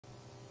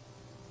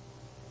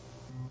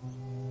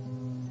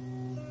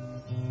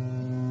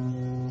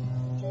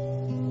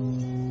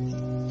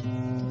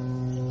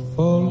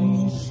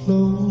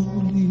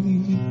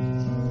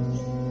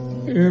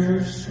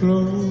ever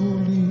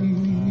slowly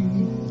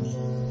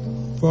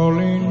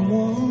falling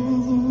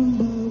one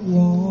by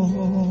one,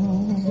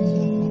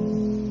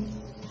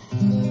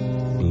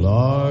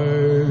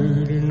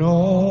 gliding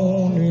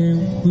on a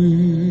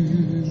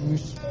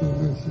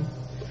whisper,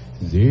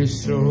 they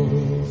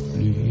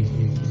softly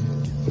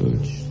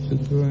touch the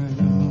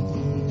ground.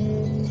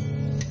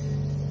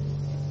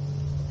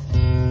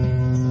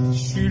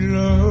 She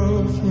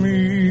loves me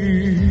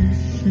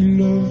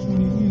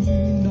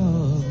now.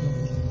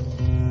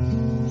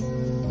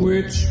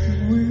 Which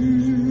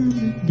will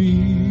it be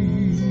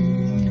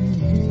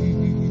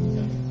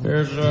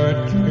as I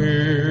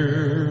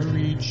tear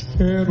each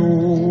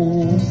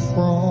petal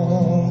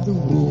from the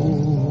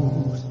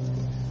rose?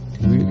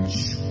 Which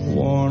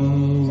one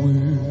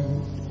will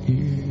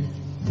it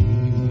be?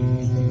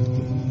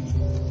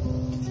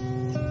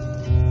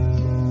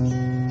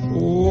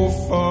 Oh,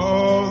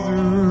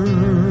 Father,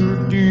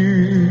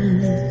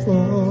 dear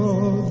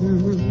Father,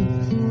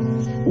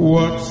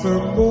 what's a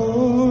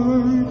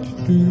boy to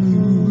do?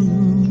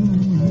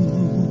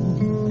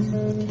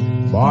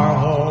 My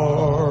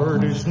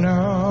heart is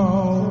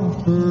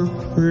now her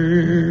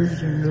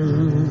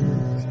prisoner.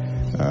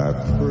 I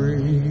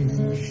pray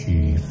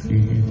she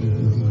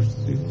feels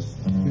this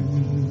too.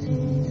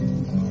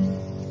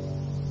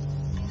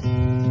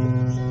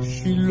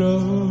 She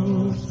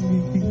loves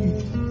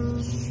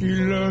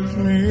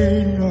me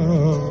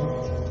now.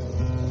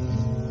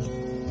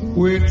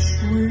 Which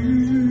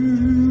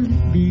will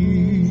it be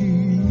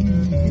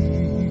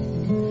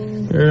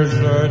as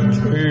I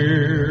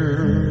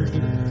tear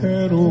the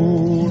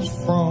petals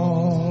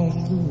from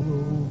the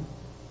rose?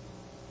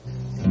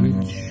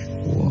 Which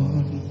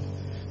one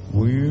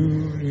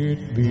will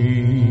it be?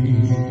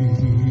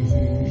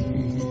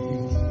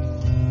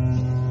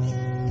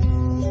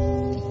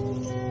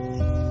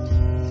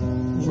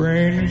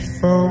 Rain is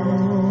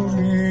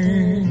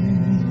falling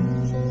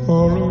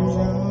all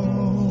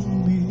around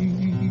me,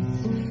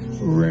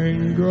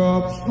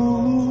 raindrops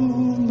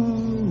on my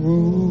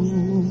road.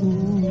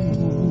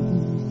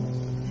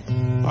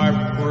 I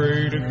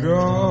pray to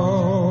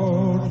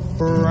God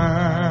for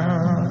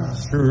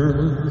answer,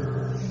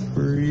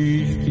 for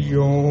He's the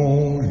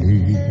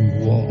only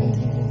one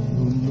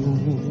who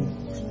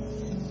knows.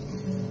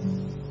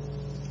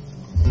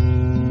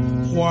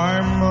 Why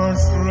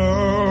must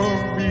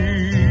love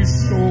be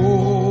so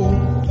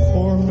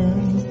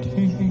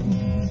tormenting?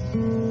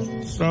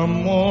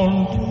 Someone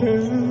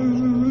tell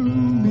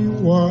me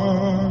why.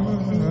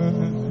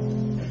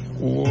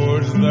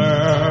 Was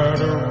that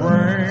a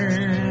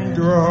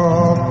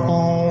raindrop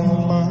on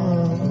my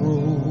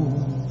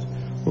rose,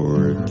 or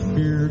a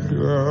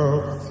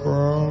teardrop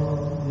from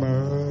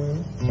my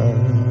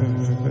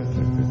eyes?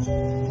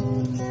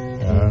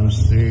 I'm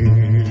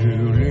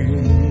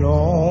sailing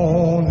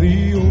on the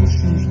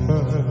ocean's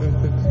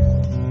tide,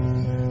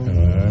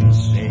 I'm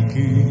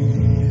sinking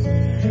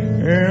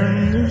in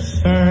the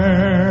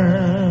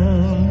sand,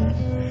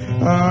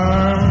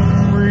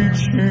 I'm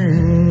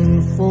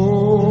reaching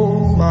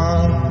for my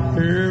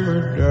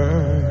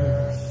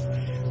paradise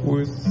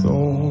with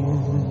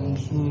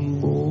thorns in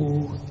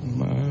both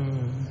my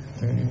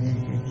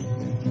hands.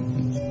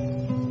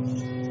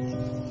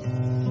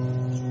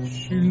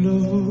 She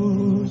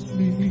loves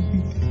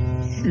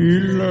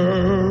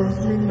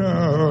me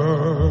now.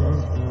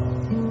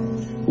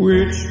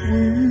 Which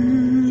will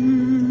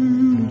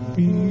it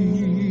be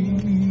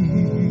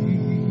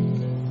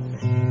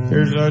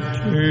as I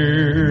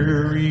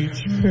tear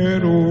each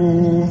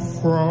petal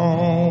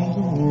from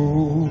the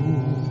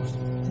rose?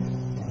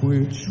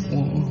 Which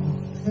one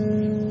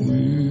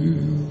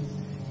will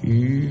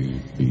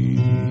it be?